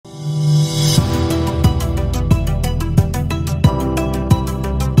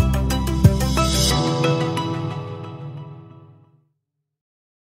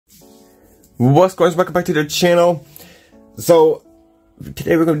What's going on? Welcome back to the channel. So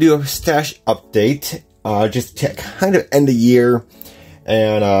today we're going to do a stash update, just to kind of end the year,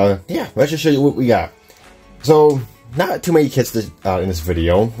 and yeah, let's just show you what we got. So not too many kits in this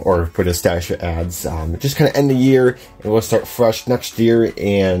video or for the stash ads. Just kind of end the year and we'll start fresh next year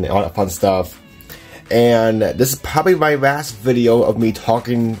and all that fun stuff. And this is probably my last video of me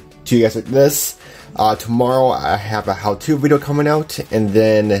talking to you guys like this. Tomorrow I have a how-to video coming out, and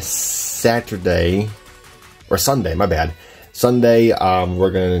then Saturday, or Sunday, my bad. Sunday,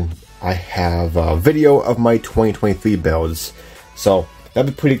 I have a video of my 2023 builds. So,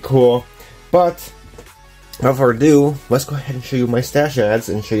 that'd be pretty cool. But, without further ado, let's go ahead and show you my stash ads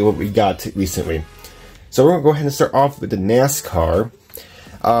and show you what we got recently. So, we're going to go ahead and start off with the NASCAR.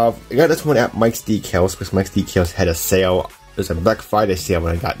 I got this one at Mike's Decals, because Mike's Decals had a sale. There's a Black Friday sale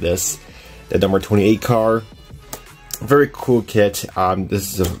when I got this. The number 28 car. Very cool kit.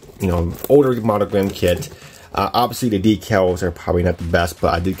 This is a older monogram kit. Obviously the decals are probably not the best,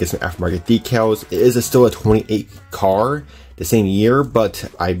 but I did get some aftermarket decals. It is still a 28 car, the same year, but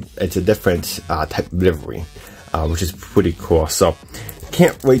it's a different type of livery, which is pretty cool. So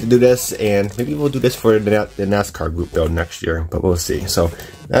can't wait to do this, and maybe we'll do this for the NASCAR group build next year, but we'll see. So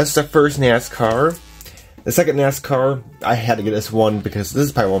that's the first NASCAR. The second NASCAR, I had to get this one because this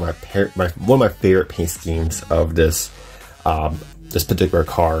is probably one of my favorite paint schemes of this this particular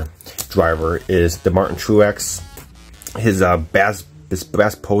car driver is the Martin Truex. His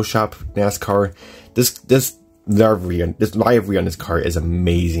Bass Pro Shop NASCAR. This livery on this car is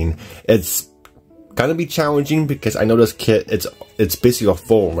amazing. It's gonna be challenging because I know this kit it's basically a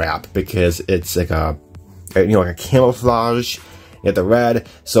full wrap because it's like a like a camouflage. You have the red,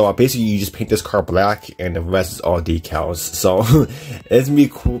 so basically you just paint this car black and the rest is all decals. So it's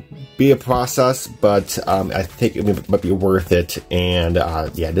gonna be a process, but I think it might be worth it. And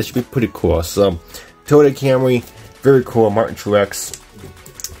yeah, this should be pretty cool. So Toyota Camry, very cool. Martin Truex,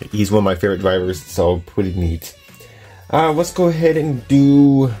 he's one of my favorite drivers, so pretty neat. Let's go ahead and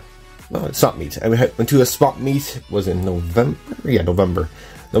do swap meet. I went to a swap meet. Was in November? Yeah,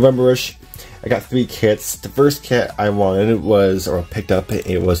 November-ish. I got 3 kits. The first kit I wanted picked up,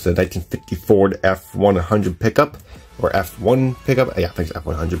 it was the 1950 Ford F100 pickup, or F1 pickup. Yeah, I think it's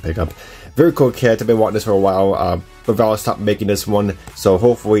F100 pickup. Very cool kit. I've been wanting this for a while. Revell stopped making this one, so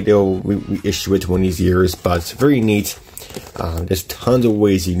hopefully they'll reissue it one of these years. But it's very neat. There's tons of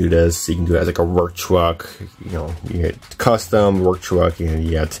ways you can do this. You can do it as like a work truck. You get custom work truck, and you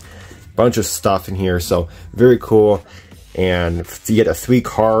get a bunch of stuff in here. So very cool. And you get a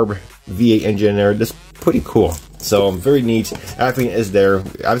 3-carb V8 engine in there. That's pretty cool. So very neat. Everything is there.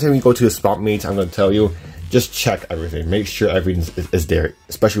 Every time you go to a swap meet, I'm going to tell you, just check everything. Make sure everything is there,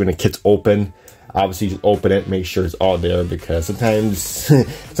 especially when the kit's open. Obviously, just open it, make sure it's all there, because sometimes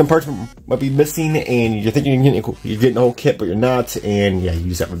some parts might be missing, and you're thinking you're getting the whole kit, but you're not, and yeah, you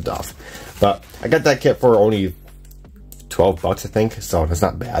use that ripped off. But I got that kit for only 12 bucks, I think, so that's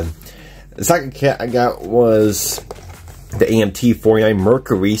not bad. The second kit I got was the AMT 49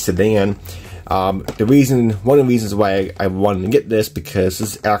 Mercury sedan. One of the reasons why I wanted to get this, because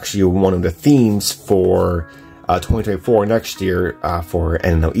this is actually one of the themes for 2024 next year for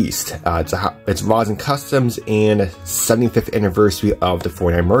N.Y.S. It's Rosin Customs and 75th anniversary of the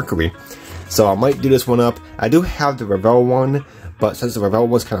 49 Mercury. So I might do this one up. I do have the Revell one, but since the Revell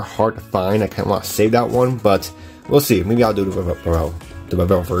one's kind of hard to find, I kind of want to save that one. But we'll see. Maybe I'll do the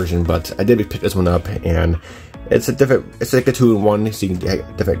Revell version. But I did pick this one up, and it's like a 2-in-1, so you can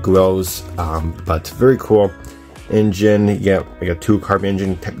get different grills, but very cool. Engine, you get like a 2-carb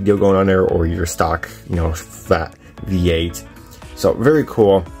engine type deal going on there, or your stock, flat V8. So very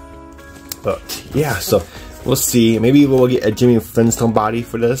cool. But yeah, so we'll see. Maybe we'll get a Jimmy Flintstone body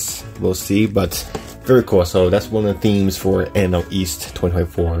for this. We'll see, but very cool. So that's one of the themes for N.Y.S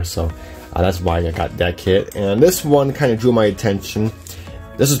 2024. So that's why I got that kit. And this one kind of drew my attention.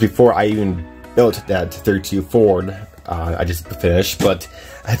 This was before I even built that 32 Ford I just finished, but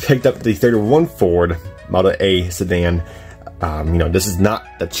I picked up the 31 Ford Model A sedan. This is not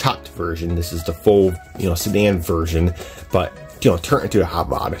the chopped version. This is the full, sedan version, but turned into a hot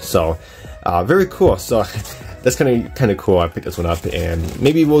rod. So very cool. So that's kind of cool. I picked this one up, and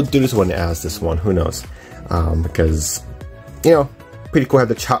maybe we'll do this one as this one. Who knows? Because pretty cool to have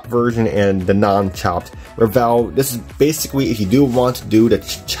the chopped version and the non-chopped. Revell, this is basically, if you do want to do the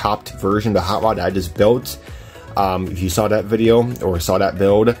chopped version, the hot rod that I just built, if you saw that video or saw that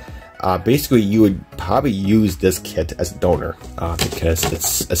build, basically you would probably use this kit as a donor, because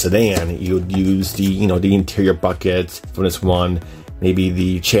it's a sedan. You would use the the interior bucket from this one, maybe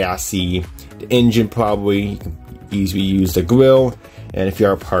the chassis, the engine probably. You can easily use the grill, and a few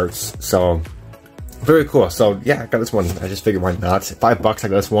other parts. So very cool. So yeah, I got this one. I just figured why not. $5 I got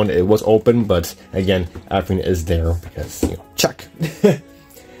this one. It was open, but again, everything is there because, you know, check.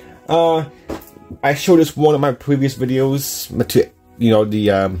 I showed this one of my previous videos to, you know,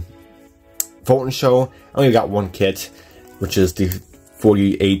 the Fulton show. I only got one kit, which is the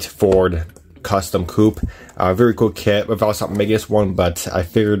 48 Ford Custom Coupe. Very cool kit. If I was something making this one, but I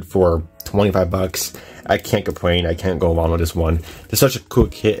figured for $25, I can't complain. I can't go wrong with this one. It's such a cool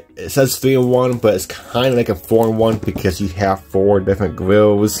kit. It says 3-in-1, but it's kind of like a 4-in-1 because you have 4 different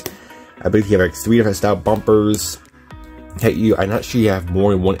grills. I believe you have like 3 different style bumpers. I'm not sure you have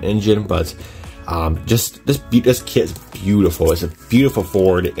more than one engine, but just this kit is beautiful. It's a beautiful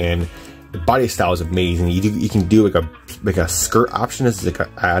Ford, and the body style is amazing. You can do like a skirt option. This is like an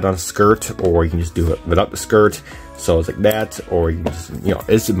add-on skirt, or you can just do it without the skirt. So it's like that, or you can just, you know,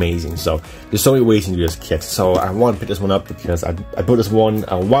 it's amazing. So there's so many ways to do this kit. So I want to pick this one up because I built this one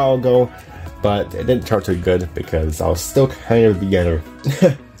a while ago, but it didn't turn out too good because I was still kind of a beginner.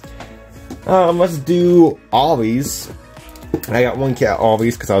 Let's do Ollie's. I got one kit at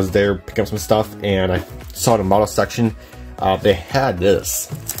Ollie's because I was there picking up some stuff, and I saw the model section. They had this,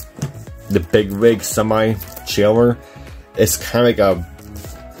 the Big Rig Semi Chiller. It's kind of like a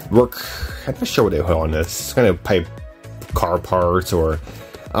work. I'm not sure what they put on this. It's kind of pipe car parts, or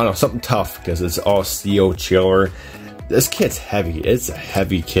I don't know, something tough because it's all steel chiller. This kit's heavy. It's a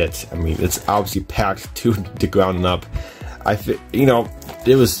heavy kit. I mean, it's obviously packed to the ground and up. You know,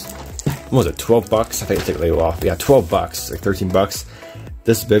 it was, what was it, $12? I think I take a little off. Yeah, $12, like $13.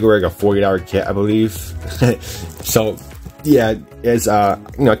 This Big Rig, a $40 kit, I believe. So yeah, it's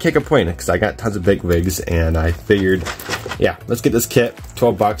you know, I can't complain because I got tons of big rigs, and I figured, yeah, let's get this kit.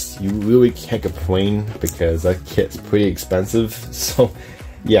 $12. You really can't complain because that kit's pretty expensive. So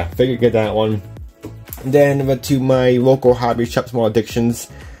yeah, figured get that one. And then went to my local hobby shop, Small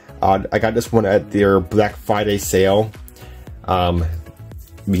Addictions. I got this one at their Black Friday sale.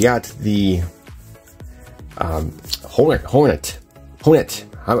 We got the Hornet. How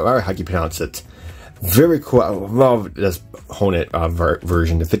do you pronounce it? Very cool. I love this Hornet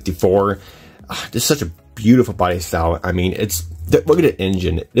version, the 54. Just such a beautiful body style. I mean, look at the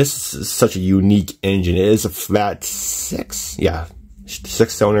engine. This is such a unique engine. It is a flat 6, yeah,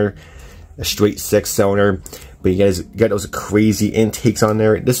 6-cylinder, a straight 6-cylinder. But you guys got those crazy intakes on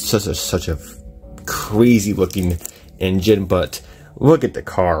there. This is such a crazy looking engine. But look at the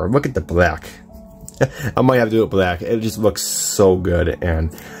car. Look at the black. I might have to do it black. It just looks so good,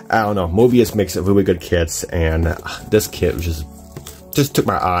 and I don't know. Mobius makes really good kits, and this kit was just took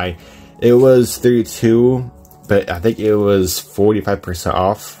my eye. It was $32, but I think it was 45%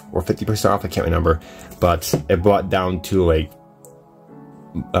 off or 50% off. I can't remember, but it brought down to like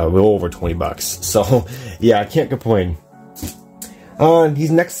a little over $20. So yeah, I can't complain.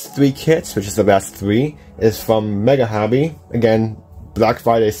 These next 3 kits, which is the last 3, is from Mega Hobby. Again, Black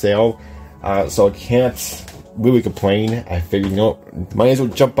Friday sale. So I can't really complain. I figured, you know, might as well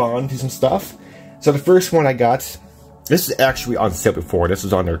jump on to some stuff. So the first one I got, this is actually on sale before. This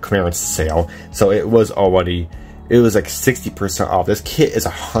was on their clearance sale. So it was like 60% off. This kit is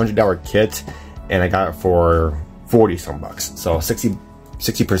a $100 kit, and I got it for 40-some bucks. So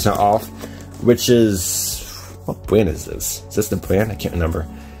 60% off, which is, what brand is this? Is this the brand? I can't remember.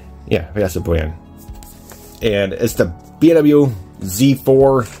 Yeah, that's the brand. And it's the BMW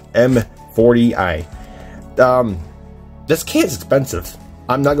Z4 M40i. This kit is expensive.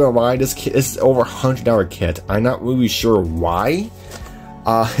 I'm not gonna lie, this kit is over $100 kit. I'm not really sure why.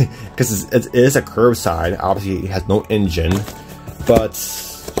 Because it is a curbside. Obviously, it has no engine. But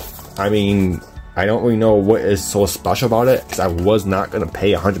I mean, I don't really know what is so special about it, because I was not gonna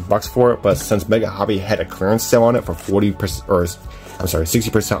pay $100 for it. But since Mega Hobby had a clearance sale on it for 40%, or I'm sorry,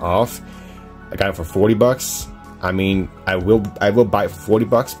 60% off, I got it for $40. I mean, I will buy it for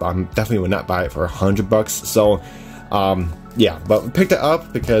 $40, but I definitely would not buy it for $100. So, yeah, but we picked it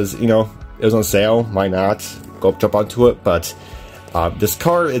up because, you know, it was on sale. Why not go jump onto it? But this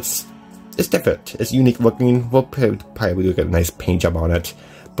car, it's different. It's unique looking. We'll probably do a nice paint job on it.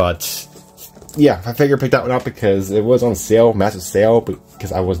 But yeah, I figured I picked that one up because it was on sale, massive sale. But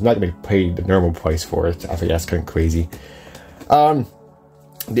because I was not going to pay the normal price for it. I think that's kind of crazy. The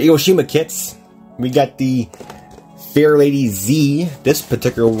Hiroshima kits. We got the Fair Lady Z. This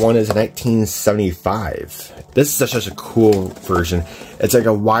particular one is 1975. This is such a cool version. It's like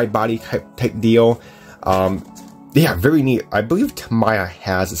a wide body type deal. Yeah, very neat. I believe Tamiya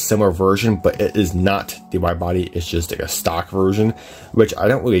has a similar version, but it is not the wide body. It's just like a stock version, which I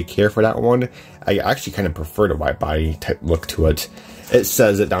don't really care for that one. I actually kind of prefer the wide body type look to it. it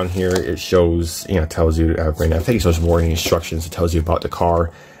says it down here. It shows, you know, tells you everything. I think it shows warning instructions. It tells you about the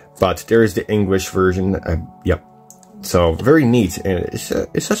car, but there's the English version. Yep. So very neat, and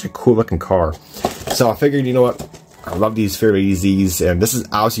it's such a cool looking car. So I figured, you know what, I love these Fairway Z's, and this is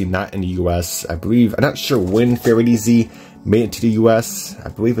obviously not in the U.S. I believe, I'm not sure when Fairway Z made it to the U.S. I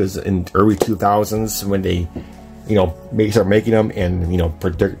believe it was in early 2000s when they, you know, start making them and, you know,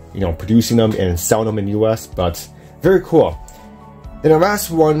 producing them and selling them in the U.S. But very cool. And the last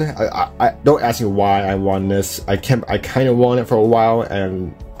one, I don't ask me why I won this. I kind of won it for a while,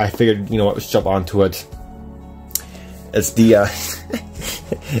 and I figured, you know what, let's jump onto it. It's the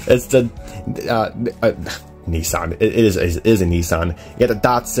it's the Nissan. It is a Nissan. You got the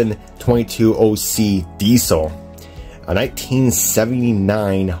Datsun 22OC diesel, a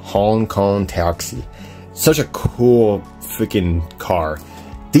 1979 Hong Kong taxi. Such a cool freaking car.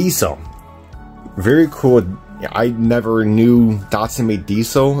 Diesel, very cool. I never knew Datsun made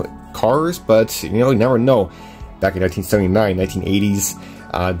diesel cars, but you know, you never know. Back in 1979,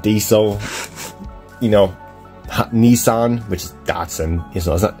 1980s, diesel, you know, Nissan, which is Datsun, it's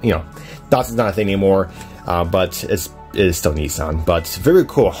not, you know, Datsun's not a thing anymore, but it is still Nissan. But very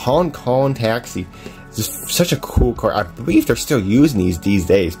cool. Hong Kong taxi. It's such a cool car. I believe they're still using these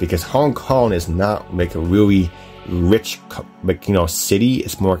days, because Hong Kong is not like a really rich, like, you know, city.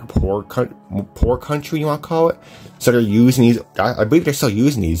 It's more like a poor country, you want to call it. So they're using these. I believe they're still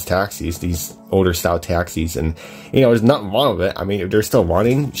using these taxis, these older style taxis, and you know, there's nothing wrong with it. I mean, if they're still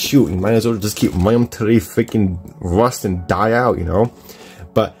running, shoot, you might as well just keep running them till they freaking rust and die out, you know.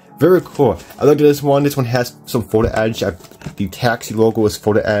 But very cool. I looked at this one. This one has some photo edge. The taxi logo is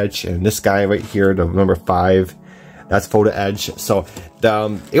photo edge, and this guy right here, the number 5, that's photo edge. So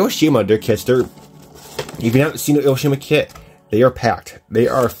the Aoshima, their kits, if you haven't seen the Aoshima kit, they are packed. They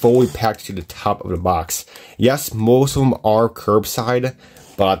are fully packed to the top of the box. Yes, most of them are curbside,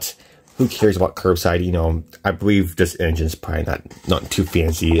 but who cares about curbside? You know, I believe this engine's probably not too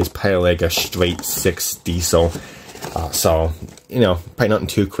fancy. It's probably like a straight 6 diesel. So, you know, probably nothing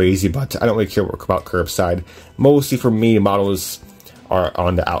too crazy, but I don't really care about curbside. Mostly for me, models are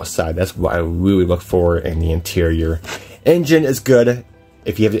on the outside. That's what I really look for in the interior. Engine is good.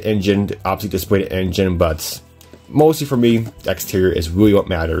 If you have the engine, obviously display the engine, but mostly for me, the exterior is really what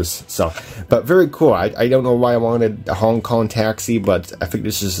matters. So, but very cool. I don't know why I wanted a Hong Kong taxi, but I think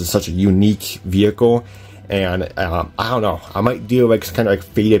this is such a unique vehicle. And I don't know, I might do like kind of like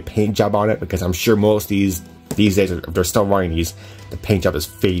faded paint job on it, because I'm sure most of these days, if they're still running these, the paint job is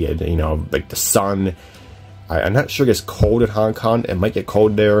faded, you know, like the sun. I'm not sure it gets cold in Hong Kong. It might get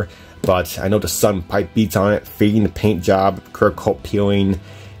cold there, but I know the sun probably beats on it, fading the paint job, curb coat peeling.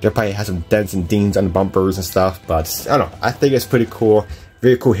 There probably has some dents and dings on the bumpers and stuff, but I don't know. I think it's pretty cool.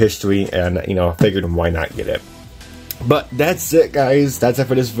 Very cool history, and you know, I figured why not get it. But that's it, guys. That's it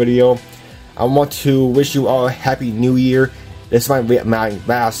for this video. I want to wish you all a happy new year. This might be my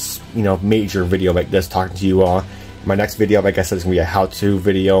last, you know, major video like this, talking to you all. My next video, like I said, is gonna be a how-to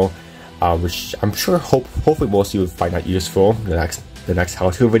video, which I'm sure, hopefully most of you will find that useful. The next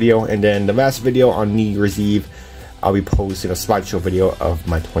how-to video, and then the last video on New Year's Eve, I'll be posting a slideshow video of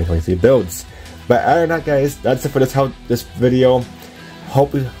my 2023 builds. But other than that, guys, that's it for this video.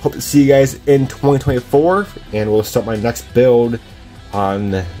 Hope to see you guys in 2024, and we'll start my next build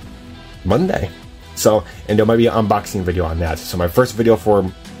on Monday. So, and there might be an unboxing video on that. So my first video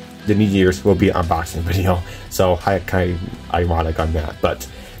for the New Year's will be an unboxing video. So kind of ironic on that, but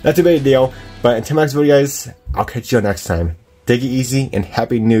that's a big deal. But until my next video, guys, I'll catch you all next time. Take it easy and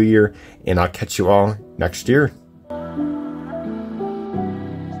Happy New Year, and I'll catch you all next year.